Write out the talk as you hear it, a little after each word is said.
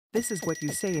This is what you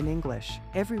say in English.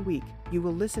 Every week, you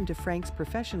will listen to Frank's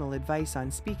professional advice on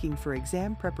speaking for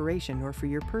exam preparation or for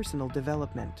your personal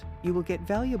development. You will get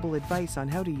valuable advice on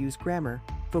how to use grammar,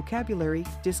 vocabulary,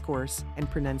 discourse, and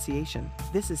pronunciation.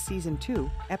 This is Season 2,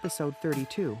 Episode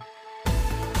 32.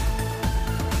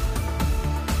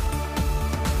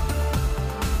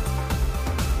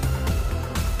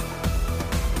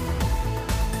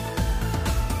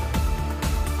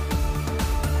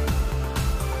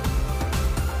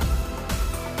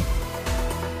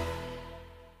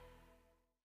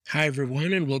 Hi,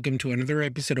 everyone, and welcome to another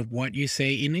episode of What You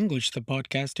Say in English, the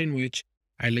podcast in which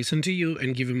I listen to you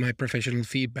and give you my professional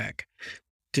feedback.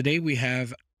 Today, we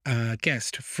have a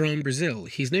guest from Brazil.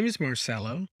 His name is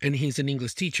Marcelo, and he's an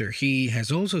English teacher. He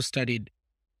has also studied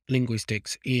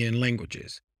linguistics and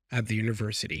languages at the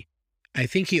university. I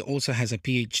think he also has a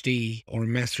PhD or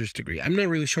master's degree. I'm not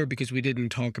really sure because we didn't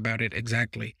talk about it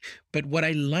exactly. But what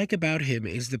I like about him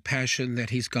is the passion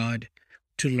that he's got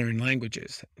to learn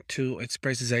languages, to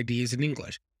express his ideas in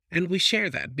English. And we share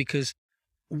that because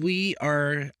we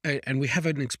are, and we have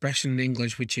an expression in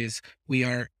English, which is we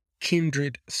are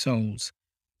kindred souls.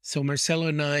 So Marcelo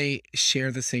and I share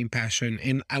the same passion,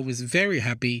 and I was very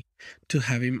happy to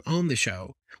have him on the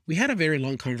show. We had a very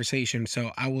long conversation,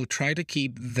 so I will try to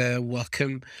keep the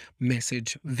welcome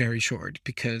message very short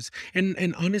because,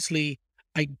 and honestly,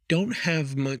 I don't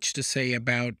have much to say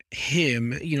about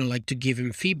him, like to give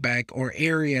him feedback or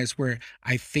areas where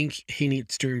I think he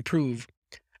needs to improve.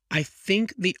 I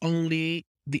think the only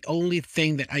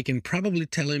thing that I can probably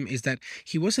tell him is that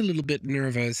he was a little bit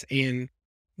nervous. And,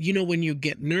 when you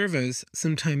get nervous,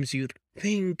 sometimes you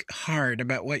think hard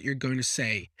about what you're going to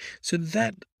say. So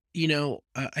that,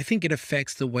 I think it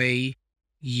affects the way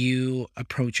you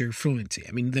approach your fluency.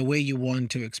 I mean, the way you want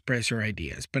to express your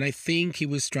ideas. But I think he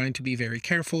was trying to be very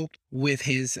careful with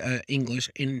his English,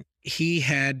 and he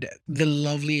had the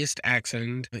loveliest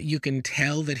accent. You can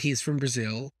tell that he's from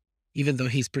Brazil, even though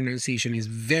his pronunciation is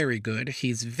very good.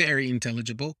 He's very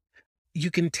intelligible.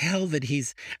 You can tell that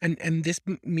he's and this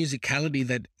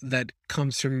musicality that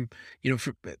comes from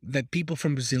that people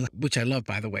from Brazil, which I love,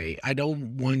 by the way. I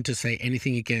don't want to say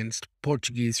anything against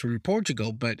Portuguese from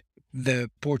Portugal, but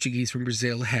the Portuguese from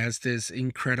Brazil has this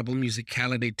incredible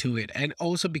musicality to it. And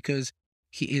also because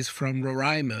he is from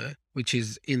Roraima, which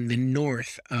is in the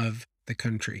north of the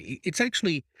country. It's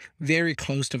actually very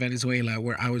close to Venezuela,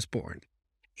 where I was born.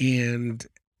 And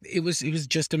it was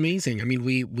just amazing. I mean,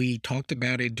 we talked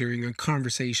about it during a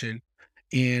conversation.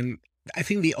 And I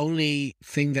think the only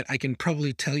thing that I can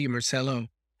probably tell you, Marcelo,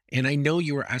 and I know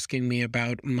you were asking me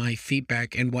about my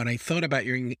feedback and what I thought about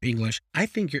your English. I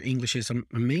think your English is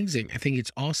amazing. I think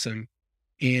it's awesome.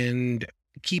 And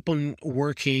keep on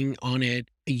working on it.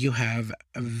 You have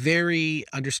a very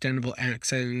understandable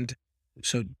accent.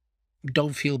 So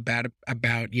don't feel bad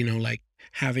about, like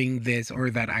having this or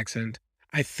that accent.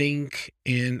 I think,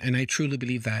 and I truly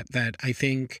believe that I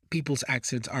think people's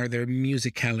accents are their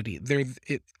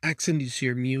musicality. Accent is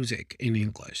your music in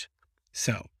English.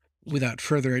 So without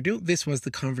further ado, this was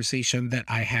the conversation that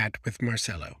I had with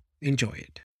Marcelo. Enjoy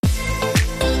it.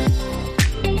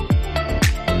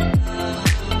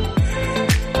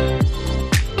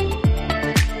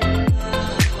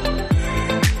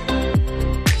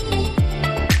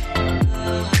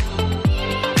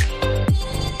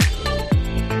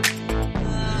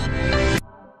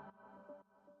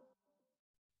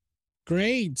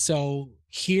 Great. So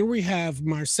here we have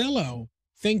Marcelo.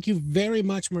 Thank you very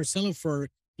much, Marcelo, for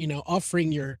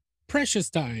offering your precious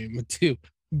time to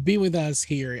be with us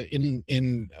here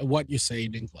in What You Say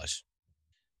in English.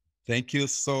 Thank you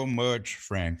so much,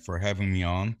 Frank, for having me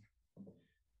on.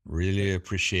 Really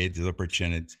appreciate the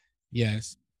opportunity.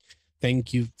 Yes.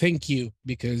 Thank you. Thank you.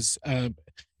 Because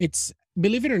it's,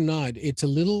 believe it or not, it's a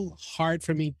little hard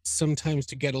for me sometimes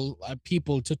to get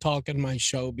people to talk on my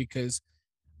show because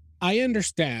I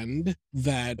understand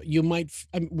that you might,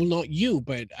 well, not you,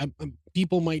 but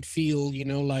people might feel,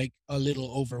 like a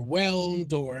little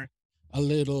overwhelmed or a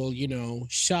little,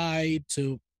 shy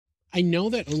to. I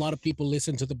know that a lot of people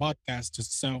listen to the podcast,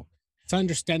 so it's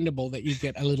understandable that you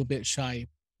get a little bit shy,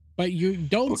 but you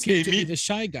don't seem to be the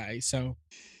shy guy. So,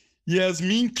 yes,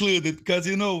 me included, because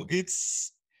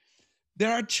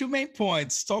there are two main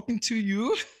points: talking to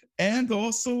you and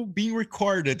also being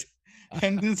recorded,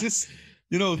 and this is.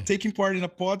 Taking part in a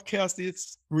podcast,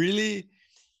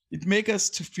 it makes us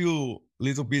to feel a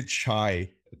little bit shy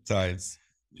at times,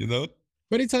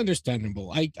 But it's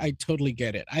understandable. I totally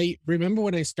get it. I remember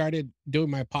when I started doing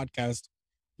my podcast,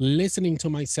 listening to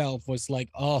myself was like,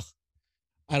 oh,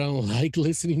 I don't like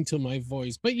listening to my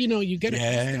voice. But you get it.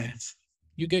 Yes.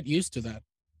 You get used to that.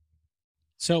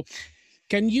 So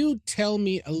Can you tell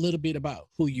me a little bit about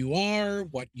who you are,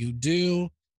 what you do,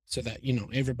 so that,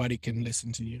 everybody can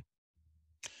listen to you?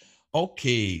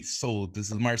 Okay, so this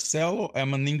is Marcelo.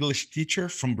 I'm an English teacher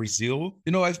from Brazil.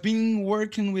 I've been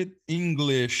working with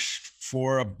English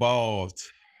for about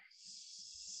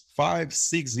 5,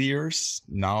 6 years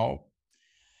now.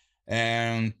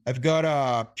 And I've got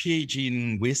a PhD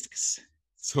in linguistics.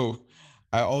 So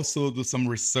I also do some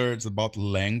research about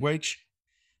language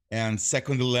and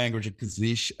secondary language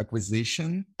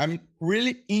acquisition. I'm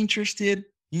really interested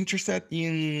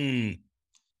in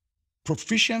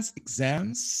proficiency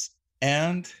exams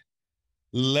and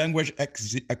language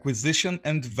acquisition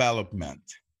and development.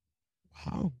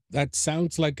 Wow, that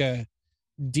sounds like a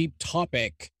deep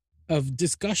topic of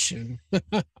discussion.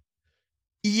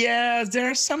 Yes,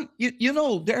 there are some,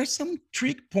 there are some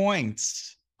trick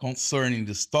points concerning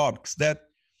these topics that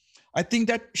I think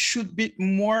that should be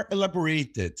more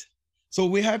elaborated. So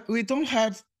we don't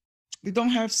have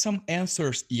some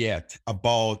answers yet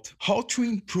about how to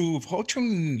improve, how to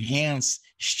enhance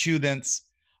students'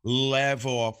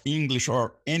 level of English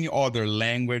or any other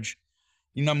language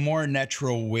in a more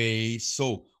natural way.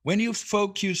 So when you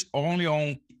focus only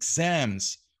on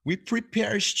exams, we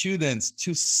prepare students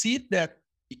to sit that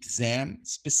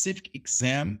specific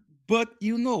exam, but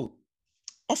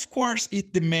of course,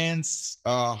 it demands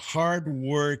hard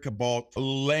work about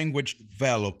language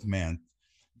development.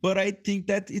 But I think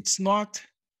that it's not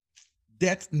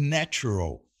that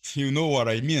natural. You know what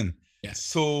I mean? Yes.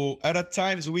 So at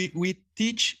times we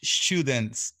teach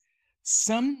students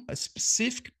some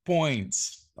specific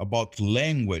points about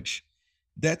language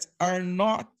that are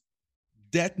not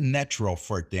that natural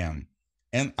for them.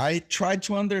 And I try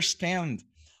to understand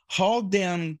how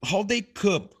they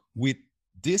cope with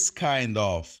this kind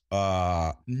of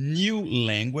new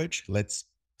language,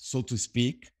 so to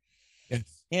speak. Yes.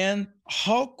 And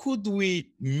how could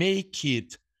we make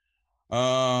it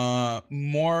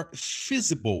more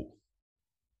feasible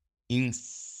in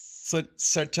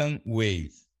certain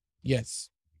ways? Yes,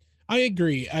 I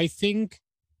agree. I think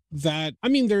that,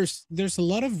 there's a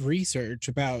lot of research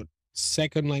about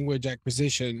second language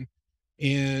acquisition,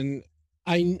 and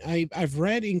I've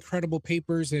read incredible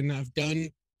papers, and I've done,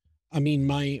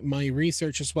 my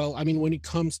research as well. When it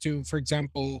comes to, for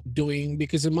example,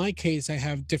 because in my case, I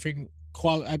have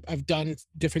I've done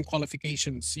different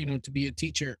qualifications, to be a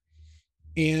teacher,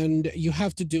 and you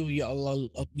have to do a lot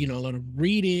of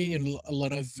reading and a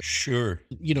lot of Sure.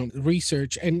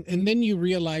 research, and then you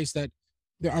realize that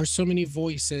there are so many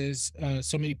voices,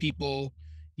 so many people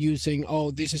using,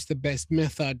 oh, this is the best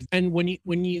method. And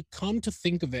when you come to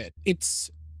think of it,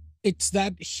 it's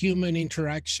that human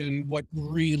interaction what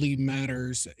really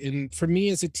matters. And for me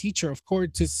as a teacher, of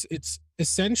course, it's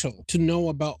essential to know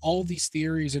about all these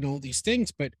theories and all these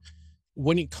things, but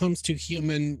when it comes to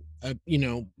human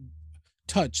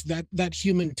touch, that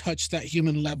human touch, that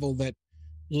human level that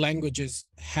languages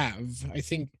have, I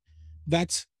think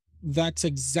that's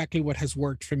exactly what has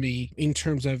worked for me in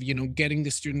terms of getting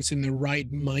the students in the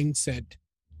right mindset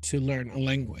to learn a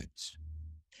language.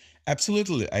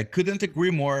 Absolutely. I couldn't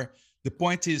agree more. The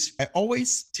point is, I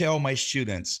always tell my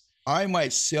students, I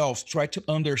myself try to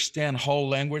understand how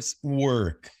language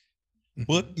work,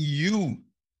 but you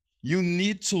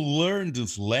need to learn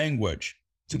this language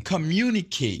to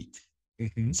communicate.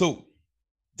 Mhm. So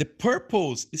the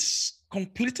purpose is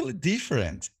completely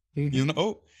different,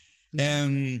 Mhm.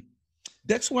 and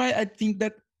that's why I think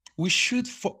that we should.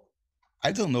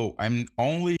 I don't know. I'm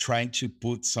only trying to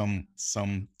put some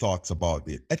thoughts about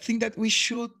it. I think that we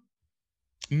should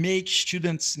make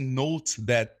students note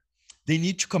that they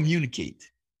need to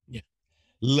communicate. Yeah.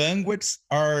 Languages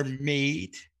are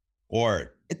made,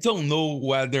 or I don't know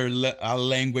whether a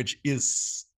language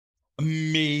is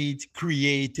made,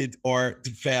 created, or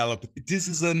developed. This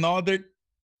is another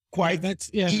quite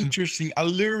interesting,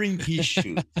 alluring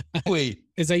issue. Wait.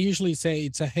 As I usually say,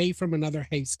 it's a hay from another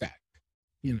haystack.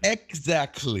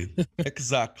 Exactly.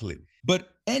 Exactly. But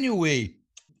anyway,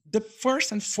 the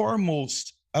first and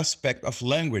foremost aspect of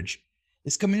language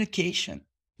is communication.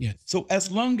 Yes. So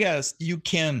as long as you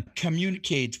can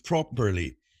communicate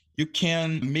properly, you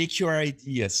can make your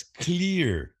ideas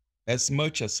clear as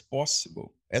much as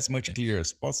possible, clear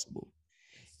as possible.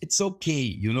 It's okay,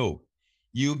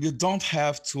 You don't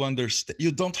have to understand,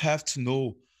 you don't have to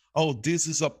know, oh, this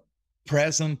is a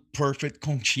present perfect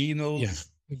continuous.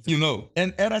 Yeah.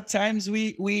 And at times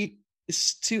we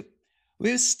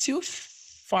still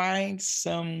find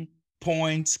some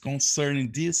points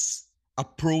concerning this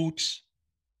approach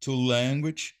to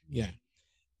language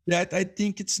that I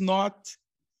think it's not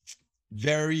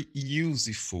very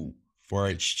useful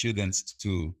for students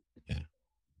to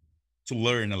to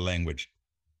learn a language.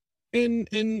 And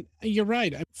you're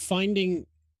right. Finding,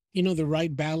 the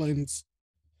right balance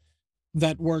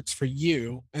that works for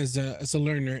you as a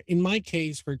learner. In my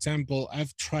case, for example,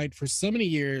 I've tried for so many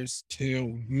years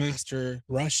to master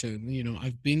Russian.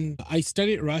 I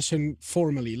studied Russian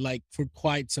formally, like for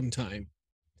quite some time.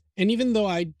 And even though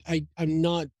I'm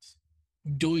not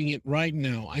doing it right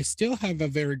now, I still have a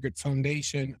very good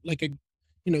foundation, like a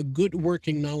good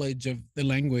working knowledge of the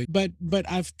language. But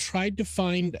I've tried to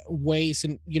find ways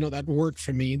and that work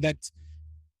for me, that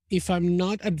if I'm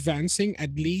not advancing,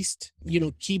 at least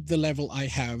keep the level I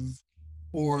have,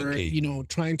 or Okay.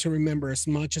 trying to remember as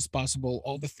much as possible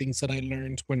all the things that I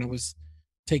learned when I was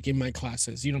taking my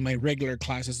classes, my regular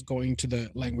classes, going to the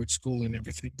language school and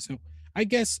everything. So I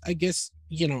guess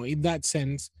in that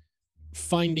sense,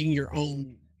 finding your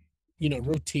own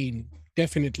routine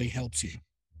definitely helps you.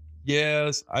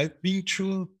 Yes, I've been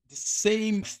through the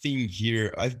same thing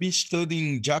here. I've been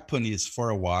studying Japanese for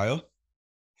a while,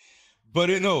 but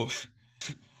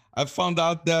I found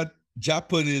out that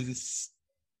Japanese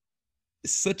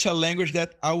is such a language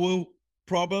that I will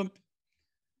probably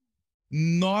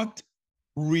not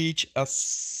reach a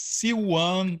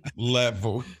C1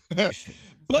 level.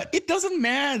 But it doesn't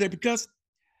matter, because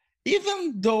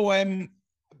even though I'm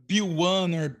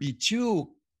B1 or B2,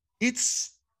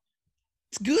 it's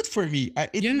good for me.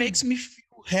 It Yeah. makes me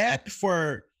feel happy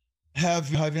for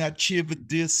having achieved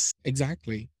this.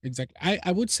 Exactly.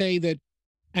 I would say that,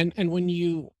 and when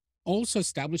you also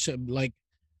establish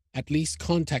at least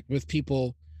contact with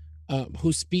people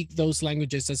who speak those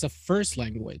languages as a first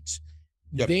language,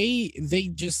 Yep.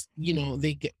 they just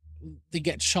they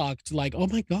get shocked, like, oh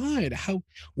my god,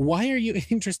 why are you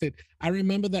interested? I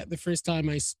remember that the first time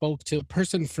I spoke to a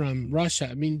person from Russia,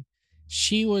 I mean,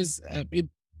 she was a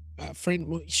friend.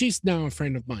 Well, she's now a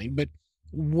friend of mine, but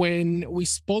when we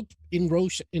spoke in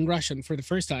Russian for the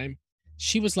first time,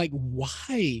 she was like,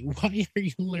 why are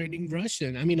you learning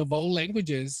Russian? I mean, of all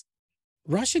languages,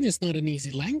 Russian is not an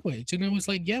easy language. And I was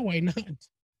like, yeah, why not?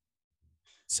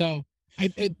 So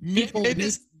people Maybe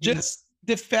it's just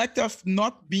the fact of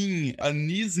not being an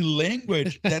easy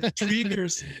language that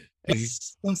triggers a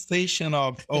sensation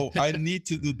of, oh, I need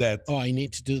to do that. Oh, I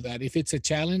need to do that. If it's a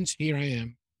challenge, here I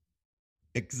am.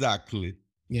 Exactly.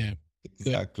 Yeah.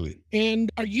 Exactly. And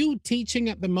are you teaching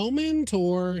at the moment,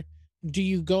 or do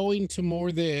you go into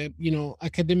more the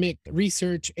academic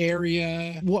research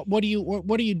area? What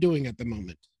are you doing at the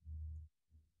moment?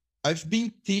 I've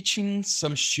been teaching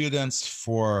some students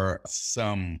for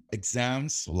some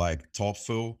exams like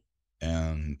TOEFL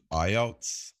and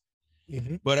IELTS,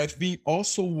 Mhm. but I've been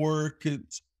also working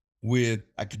with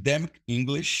academic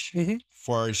English Mhm.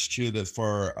 for students,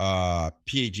 for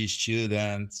PhD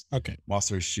students, Okay.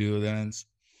 master students,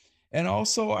 and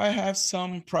also I have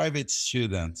some private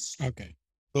students. Okay.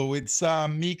 So it's a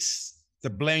mix, the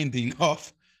blending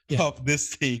of Yeah. of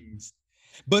these things.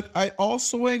 But I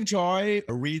also enjoy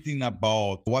reading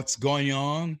about what's going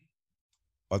on,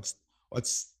 what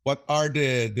are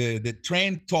the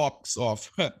trend topics of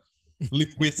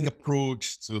linguistic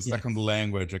approach to second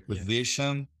language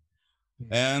acquisition.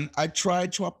 And I try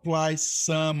to apply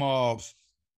some of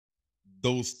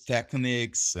those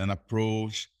techniques and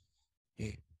approach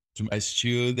to my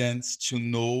students to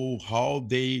know how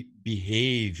they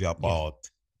behave about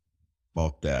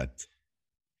that.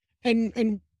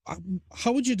 And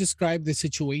how would you describe the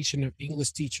situation of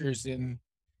English teachers in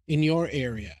your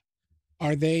area?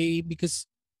 Are they, because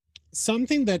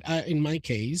something that in my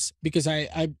case, because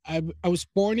I was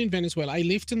born in Venezuela. I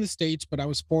lived in the States, but I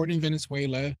was born in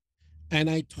Venezuela, and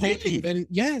I taught Really?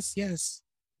 yes. Yes.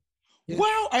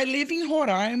 Well, I live in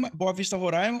Roraima, Boa Vista,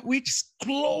 Roraima, which is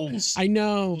close I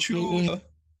know. to.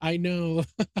 I know.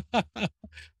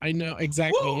 I know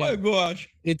exactly. Oh Yeah. my gosh!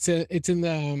 It's in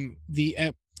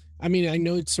the I mean, I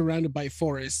know it's surrounded by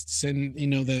forests and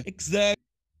the Exactly.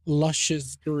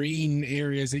 luscious green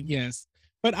areas. Yes,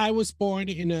 but I was born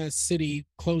in a city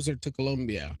closer to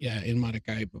Colombia. Yeah, in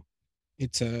Maracaibo.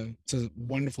 It's a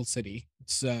wonderful city.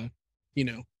 It's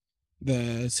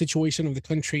the situation of the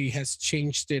country has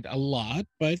changed it a lot,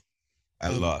 but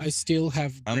A lot. I still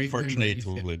have great memories.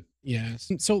 Unfortunately.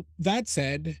 Yes. So that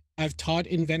said, I've taught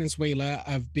in Venezuela.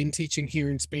 I've been teaching here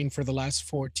in Spain for the last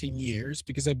 14 years,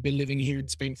 because I've been living here in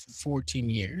Spain for 14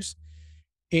 years.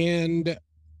 And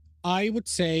I would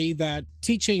say that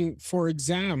teaching for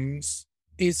exams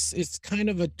is kind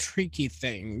of a tricky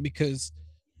thing, because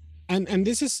and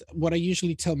this is what I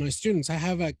usually tell my students. I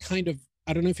have a kind of,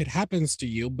 I don't know if it happens to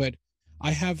you, but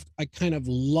I have a kind of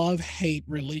love-hate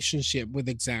relationship with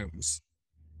exams.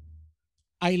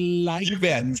 I like You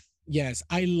bet. them. Yes,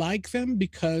 I like them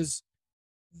because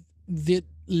the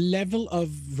level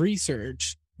of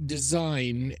research,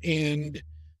 design, and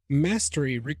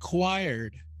mastery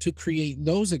required to create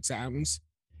those exams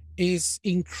is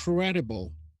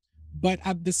incredible. But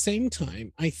at the same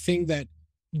time, I think that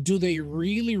do they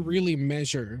really, really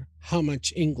measure how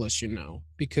much English you know?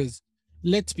 Because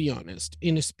let's be honest,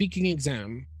 in a speaking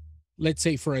exam, let's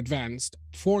say for advanced,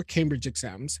 for Cambridge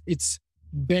exams, it's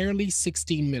barely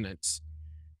 16 minutes.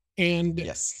 And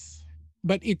Yes.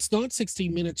 but it's not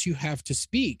 16 minutes you have to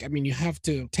speak. I mean, you have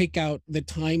to take out the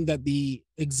time that the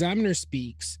examiner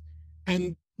speaks,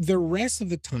 and the rest of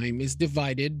the time is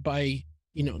divided by,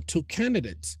 two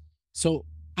candidates. So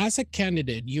as a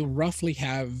candidate, you roughly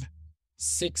have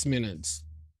 6 minutes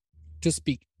to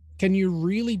speak. Can you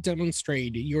really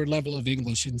demonstrate your level of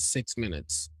English in 6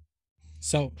 minutes?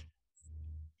 So,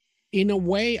 in a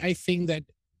way, I think that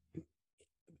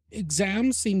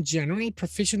exams in general,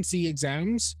 proficiency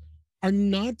exams, are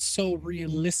not so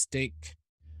realistic,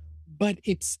 but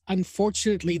it's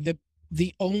unfortunately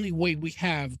the only way we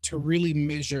have to really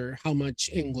measure how much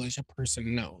English a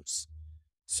person knows.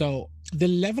 So the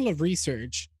level of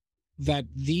research that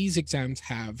these exams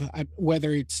have,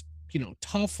 whether it's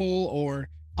TOEFL or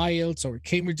IELTS or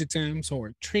Cambridge exams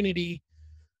or Trinity,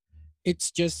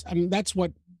 it's just, I mean, that's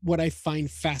what I find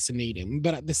fascinating.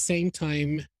 But at the same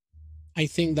time, I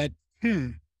think that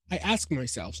I ask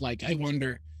myself, like, I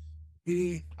wonder,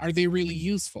 are they really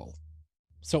useful?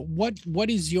 So what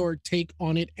is your take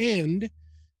on it? And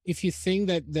if you think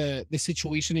that the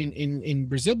situation in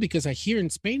Brazil, because I hear in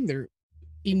Spain they're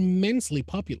immensely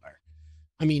popular.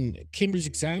 I mean, Cambridge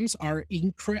exams are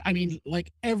incredible. I mean,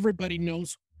 like, everybody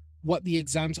knows what the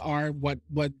exams are, what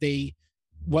they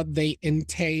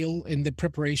entail, and the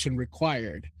preparation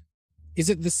required. Is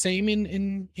it the same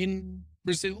in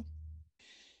Brazil?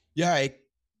 Yeah,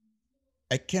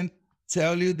 I can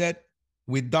tell you that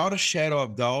without a shadow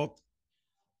of doubt,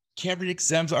 Cambridge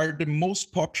exams are the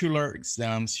most popular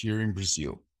exams here in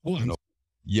Brazil. Oh,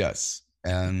 Yes,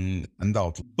 and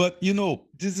undoubtedly. But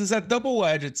this is a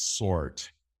double-edged sword.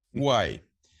 Why?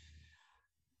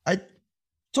 I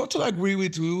totally agree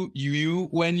with you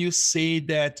when you say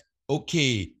that,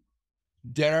 okay,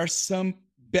 there are some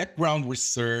background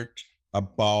research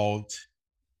about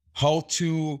how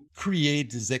to create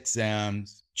these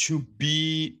exams to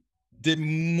be the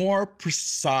more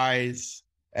precise,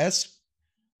 as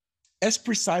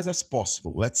precise as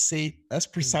possible. Let's say as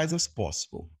precise as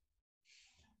possible.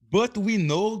 But we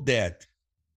know that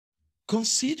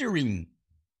considering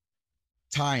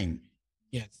time,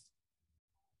 yes.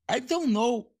 I don't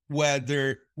know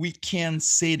whether we can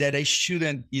say that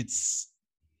it's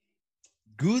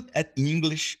good at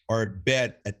English or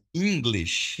bad at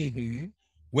English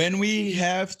when we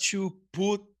have to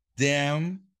put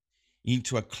them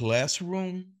into a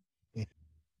classroom,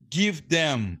 give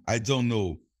them, I don't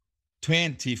know,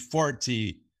 20,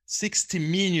 40, 60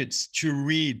 minutes to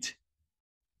read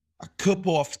a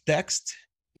couple of texts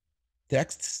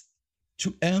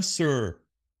to answer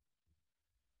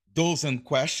those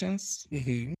questions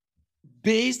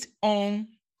based on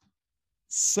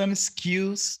some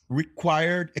skills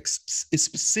required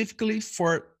specifically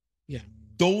for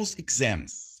those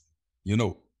exams,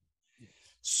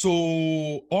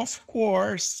 So of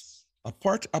course,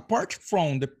 apart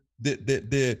from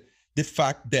the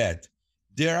fact that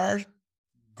there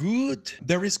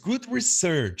is good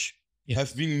research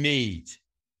have been made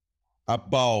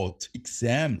about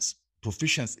exams,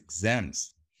 proficiency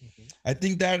exams. I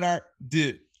think that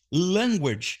the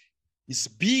language is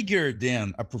bigger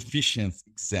than a proficiency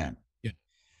exam.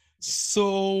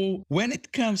 So when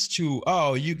it comes to,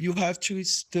 you have to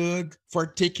study for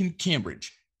taking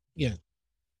Cambridge. Yeah.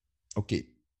 Okay.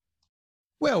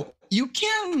 Well, you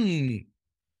can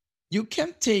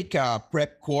take a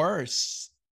prep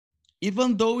course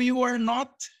even though you are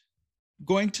not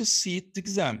going to sit the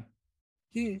exam.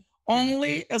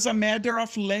 Only as a matter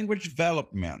of language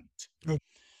development.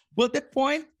 But the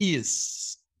point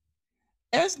is,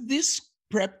 as these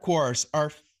prep courses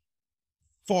are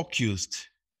focused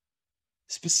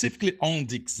specifically on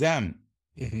the exam,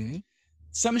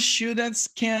 some students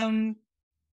can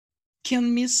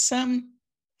miss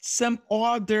some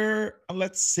other,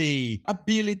 let's say,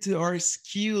 ability or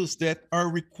skills that are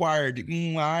required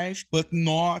in life, but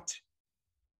not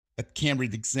at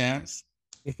Cambridge exams.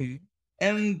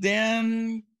 And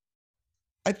then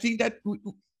I think that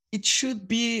it should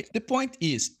be, the point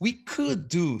is, we could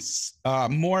do a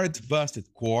more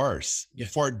advanced course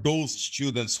for those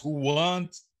students who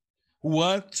want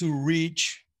to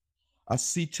reach a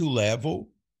C2 level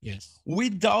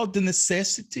without the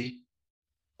necessity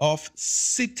of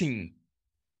sitting.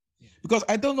 Because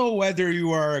I don't know whether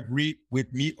you are agree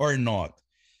with me or not.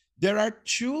 there are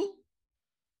two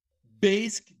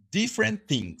basic different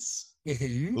things.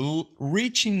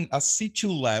 Reaching a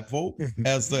C2 level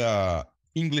as a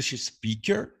English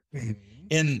speaker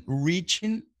and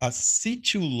reaching a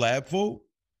C2 level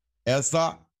as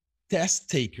a test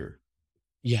taker.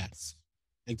 Yes,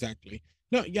 exactly.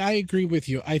 No, yeah, I agree with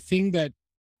you. I think that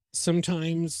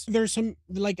sometimes there's some,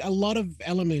 like, a lot of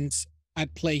elements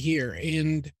at play here.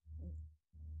 And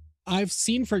I've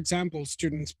seen, for example,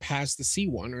 students pass the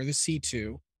C1 or the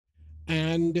C2,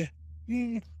 and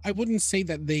I wouldn't say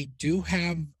that they do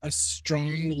have a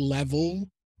strong level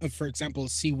of, for example,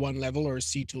 C1 level or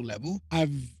C2 level.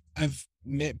 I've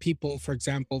met people, for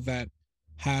example, that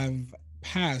have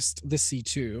passed the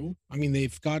C2. I mean,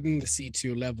 they've gotten the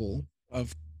C2 level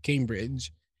of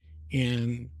Cambridge,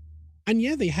 and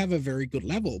yeah, they have a very good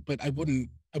level, but I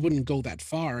wouldn't go that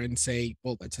far and say,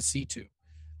 well, that's a C2.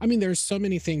 I mean, there's so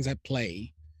many things at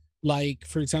play. Like,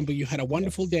 for example, you had a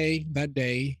wonderful day that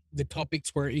day. The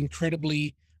topics were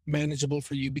incredibly manageable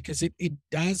for you, because it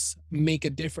does make a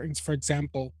difference. For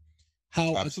example,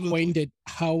 how Absolutely. acquainted,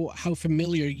 how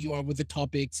familiar you are with the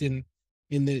topics in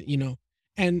the,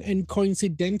 and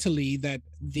coincidentally, that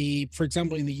the, for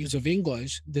example, in the use of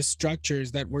English, the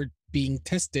structures that were being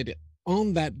tested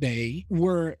on that day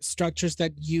were structures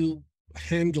that you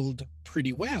handled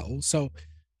pretty well. So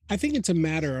I think it's a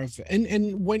matter of,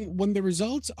 and when the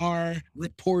results are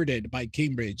reported by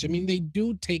Cambridge, I mean, they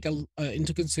do take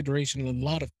into consideration a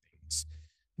lot of things.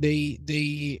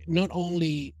 They not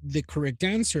only the correct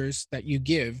answers that you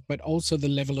give, but also the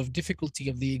level of difficulty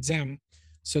of the exam.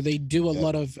 So they do a Yeah.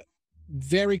 lot of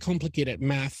very complicated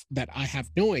math that I have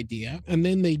no idea, and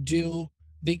then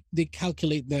they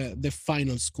calculate the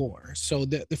final score. So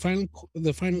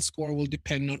the final score will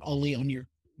depend not only on your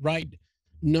right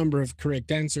number of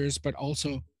correct answers, but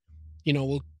also,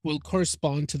 will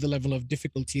correspond to the level of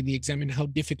difficulty in the exam and how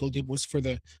difficult it was for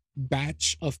the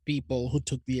batch of people who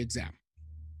took the exam.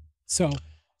 So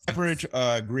Average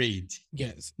grade.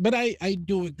 yes, but I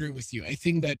do agree with you. I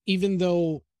think that even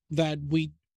though that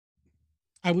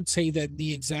I would say that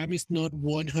the exam is not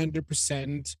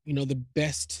 100%, the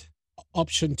best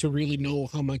option to really know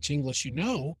how much English you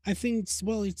know. I think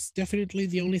it's definitely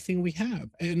the only thing we have.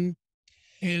 And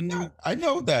Yeah, I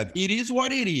know that it is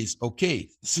what it is. Okay.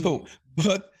 So,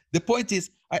 but the point is,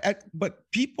 but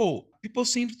people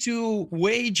seem to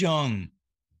wage on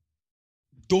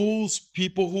those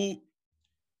people who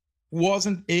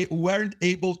weren't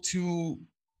able to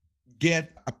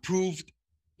get approved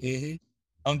Mhm.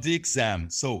 on the exam.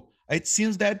 So it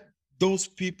seems that those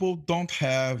people don't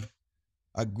have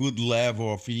a good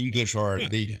level of English, or Yeah,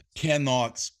 they yes.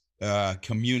 cannot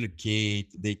communicate,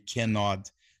 they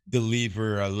cannot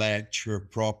deliver a lecture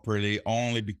properly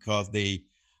only because they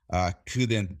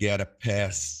couldn't get a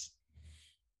pass.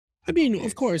 I mean,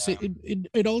 of course,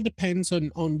 it all depends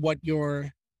on what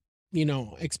your,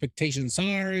 expectations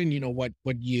are, and what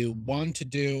you want to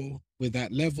do with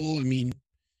that level. I mean,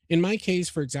 in my case,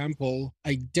 for example,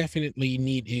 I definitely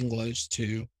need English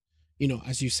to,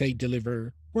 as you say,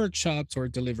 deliver workshops or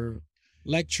deliver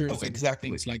Oh, lectures and exactly.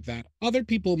 things like that. Other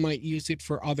people might use it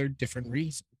for other different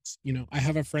reasons. I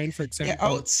have a friend, for Yeah, I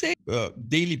example. would say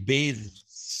daily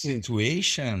based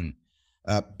situation,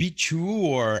 B2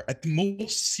 or at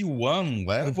most C1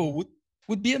 level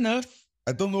would be enough.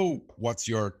 I don't know what's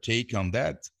your take on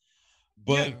that,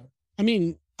 but Yeah, I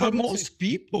mean, I for would say, most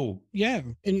people, yeah,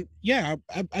 and yeah,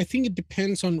 I think it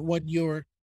depends on what your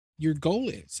goal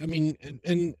is. I mean,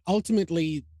 and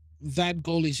ultimately, that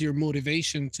goal is your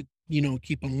motivation to,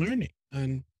 keep on learning.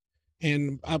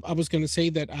 And I was going to say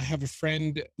that I have a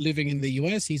friend living in the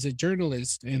US. He's a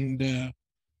journalist, and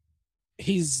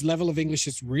his level of English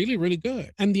is really, really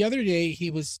good. And the other day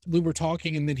we were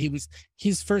talking, and then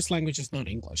his first language is not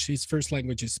English. His first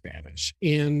language is Spanish.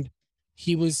 And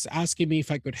he was asking me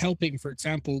if I could help him, for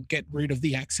example, get rid of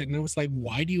the accent. And I was like,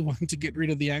 why do you want to get rid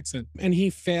of the accent? And he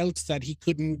felt that he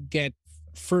couldn't get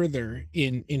further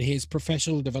in his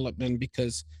professional development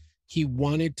because he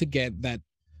wanted to get that,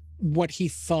 what he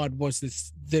thought was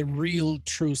the real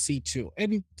true C2.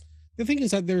 And the thing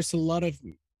is that there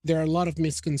are a lot of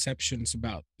misconceptions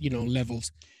about,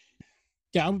 levels.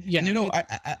 Yeah, yeah. and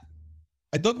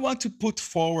I don't want to put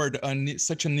forward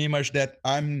such an image that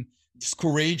I'm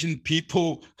discouraging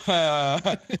people from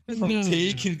No.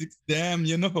 taking the exam,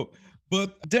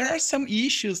 But there are some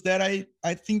issues that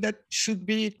I think that should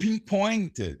be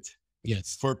pinpointed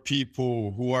Yes. for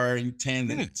people who are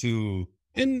intending Yeah. to.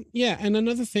 And yeah, and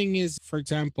another thing is, for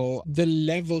example, the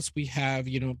levels we have,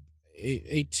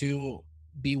 A2,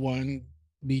 B1,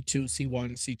 B2,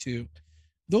 C1, C2.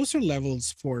 Those are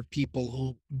levels for people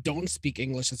who don't speak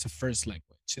English as a first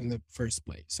language. language in the first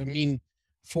place. I mean,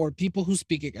 for people who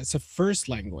speak it as a first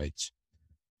language,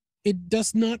 it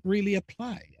does not really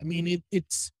apply. I mean,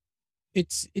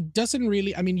 it doesn't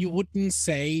really, I mean, you wouldn't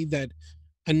say that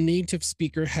a native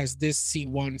speaker has this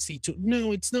C1, C2.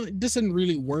 No, it's not, it doesn't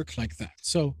really work like that.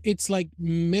 So it's like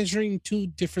measuring two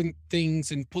different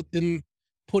things and putting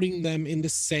them in the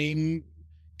same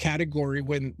category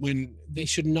when they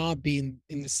should not be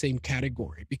in the same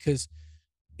category. Because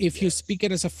if you Yes, speak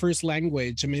it as a first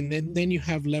language, I mean, then you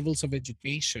have levels of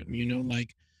education,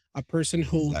 like a person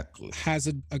who exactly. has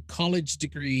a college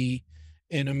degree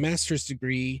and a master's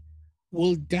degree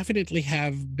will definitely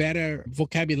have better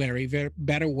vocabulary,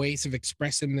 better ways of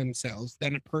expressing themselves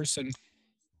than a person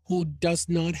who does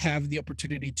not have the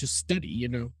opportunity to study.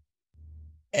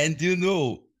 And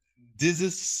this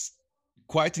is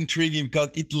quite intriguing because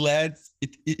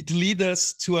it leads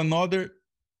us to another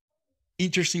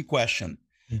interesting question.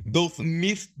 Mhm. Those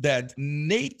myths that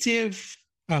native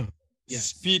Oh, yes.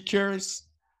 speakers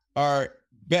are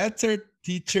better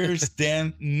teachers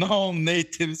than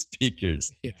non-native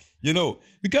speakers. Yeah.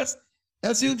 Because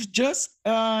as you've just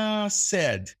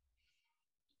said,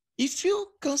 if you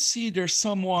consider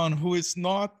someone who is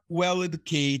not well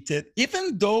educated,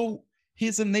 even though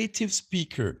he's a native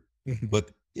speaker, Mhm.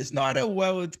 but is not a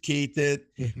well educated,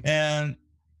 Mhm. and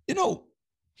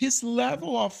his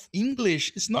level of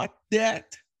English is not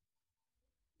that,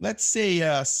 let's say,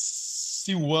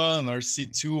 C1 or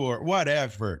C2 or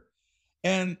whatever.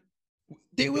 And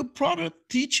they will probably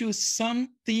teach you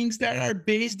some things that are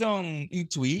based on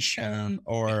intuition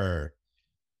or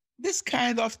this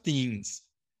kind of things.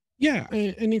 Yeah,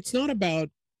 and it's not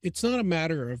a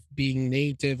matter of being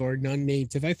native or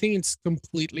non-native. I think it's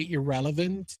completely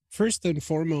irrelevant. First and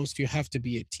foremost, you have to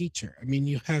be a teacher. I mean,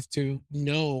 you have to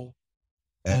know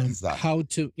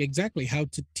Exactly. how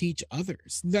to teach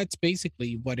others. That's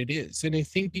basically what it is. And I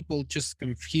think people just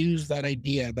confuse that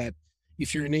idea that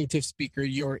if you're a native speaker,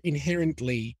 you're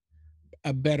inherently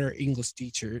a better English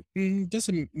teacher.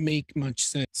 Doesn't make much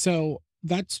sense. So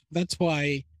that's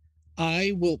why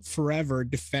I will forever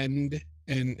defend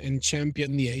and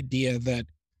champion the idea that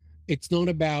it's not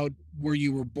about where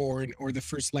you were born or the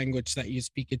first language that you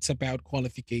speak. It's about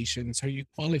qualifications. Are you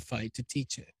qualified to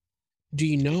teach it? Do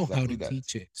you know how Exactly to that.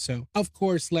 teach it? So, of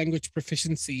course, language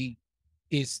proficiency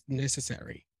is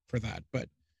necessary for that, but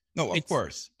No, of it's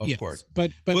course, of yes, course.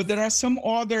 but But there are some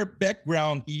other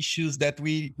background issues that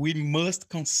we must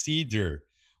consider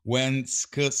when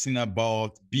discussing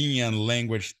about being a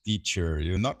language teacher.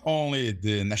 Not only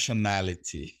the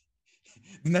nationality.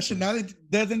 The nationality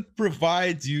doesn't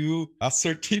provide you a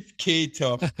certificate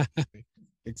of.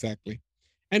 exactly.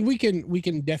 And we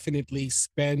can definitely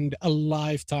spend a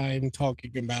lifetime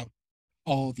talking about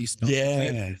all these topics.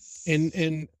 And Yes.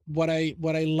 and what I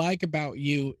like about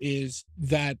you is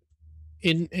that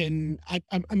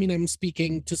I mean, I'm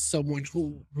speaking to someone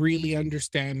who really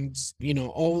understands,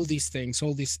 all these things,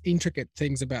 all these intricate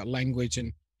things about language.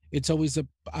 And it's always a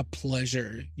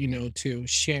pleasure, to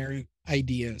share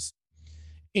ideas.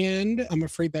 And I'm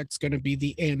afraid that's going to be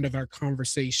the end of our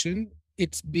conversation.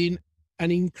 It's been an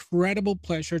incredible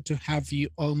pleasure to have you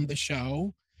on the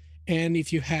show. And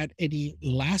if you had any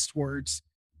last words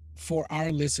for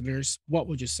our listeners, what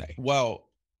would you say? Well,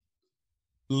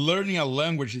 learning a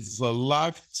language is a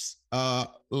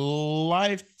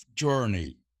life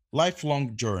journey,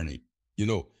 lifelong journey, you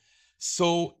know.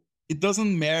 So it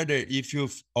doesn't matter if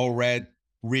you've already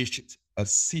reached a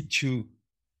C2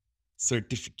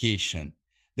 certification.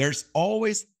 There's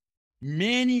always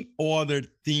many other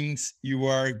things you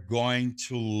are going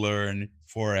to learn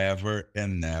forever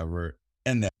and ever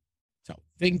and ever. So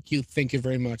thank you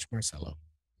very much, Marcelo.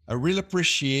 I really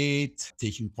appreciate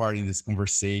taking part in this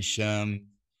conversation.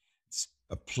 It's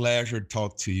a pleasure to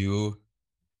talk to you.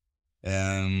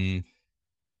 And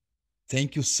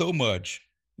thank you so much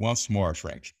once more,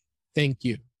 Frank. Thank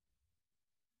you.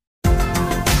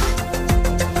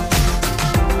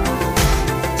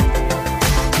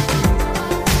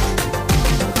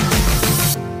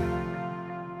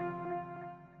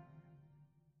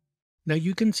 Now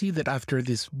you can see that after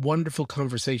this wonderful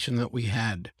conversation that we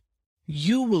had,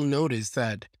 you will notice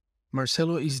that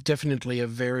Marcelo is definitely a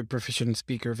very proficient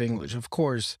speaker of English. Of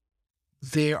course,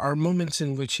 there are moments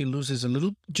in which he loses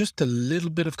just a little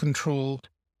bit of control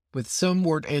with some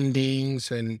word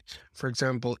endings and, for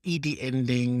example, ed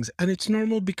endings. And it's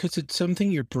normal because it's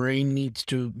something your brain needs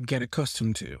to get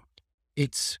accustomed to.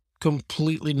 It's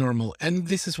completely normal. And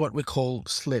this is what we call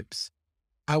slips.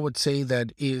 I would say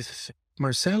that if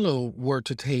Marcelo were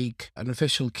to take an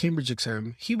official Cambridge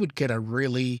exam, he would get a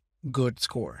really good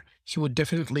score. He would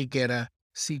definitely get a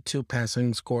C2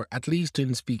 passing score, at least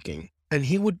in speaking. and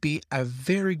he would be a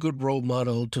very good role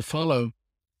model to follow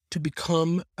to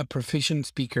become a proficient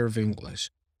speaker of English.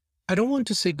 I don't want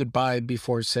to say goodbye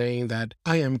before saying that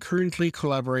I am currently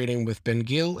collaborating with Ben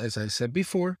Gill, as I said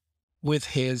before, with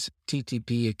his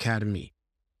TTP Academy.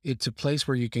 It's a place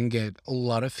where you can get a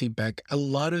lot of feedback, a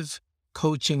lot of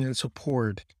coaching and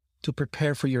support to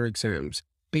prepare for your exams.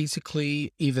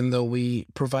 Basically, even though we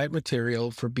provide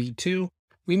material for B2,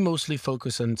 we mostly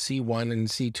focus on C1 and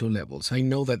C2 levels. I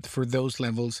know that for those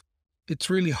levels, it's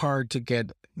really hard to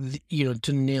get,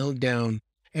 to nail down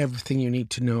everything you need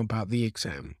to know about the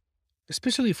exam.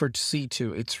 Especially for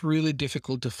C2, it's really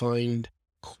difficult to find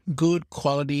good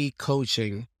quality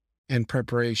coaching and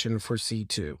preparation for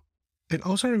C2. And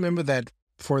also remember that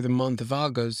for the month of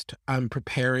August, I'm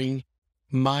preparing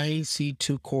my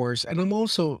C2 course, and I'm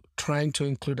also trying to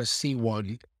include a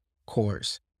C1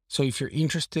 course. So if you're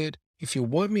interested, if you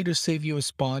want me to save you a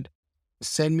spot,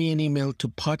 send me an email to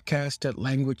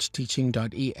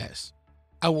podcast@languageteaching.es.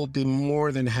 I will be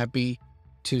more than happy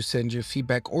to send you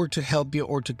feedback or to help you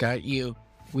or to guide you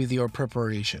with your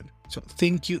preparation. So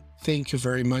thank you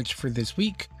very much for this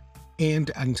week.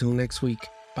 And until next week,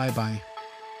 bye-bye.